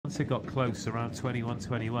Once it got close, around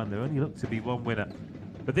 21-21, there only looked to be one winner.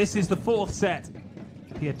 But this is the fourth set.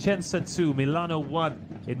 Piacenza 2, Milano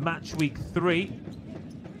 1 in match week 3.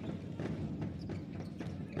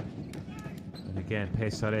 And again,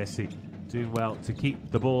 Pesaresi doing well to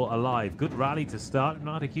keep the ball alive. Good rally to start,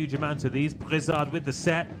 not a huge amount of these. Brizard with the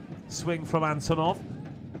set, swing from Antonov.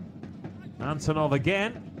 Antonov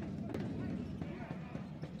again.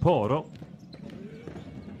 Porro.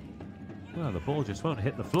 Well, the ball just won't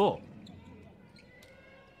hit the floor.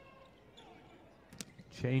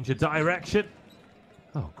 Change of direction.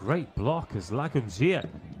 Oh, great block as Lagumzia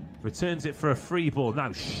returns it for a free ball.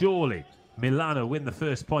 Now, surely Milano win the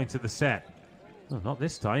first point of the set. Oh, not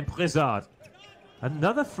this time. Brizard.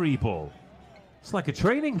 Another free ball. It's like a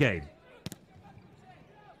training game.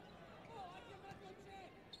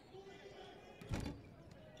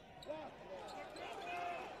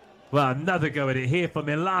 Well, another go at it here for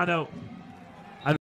Milano.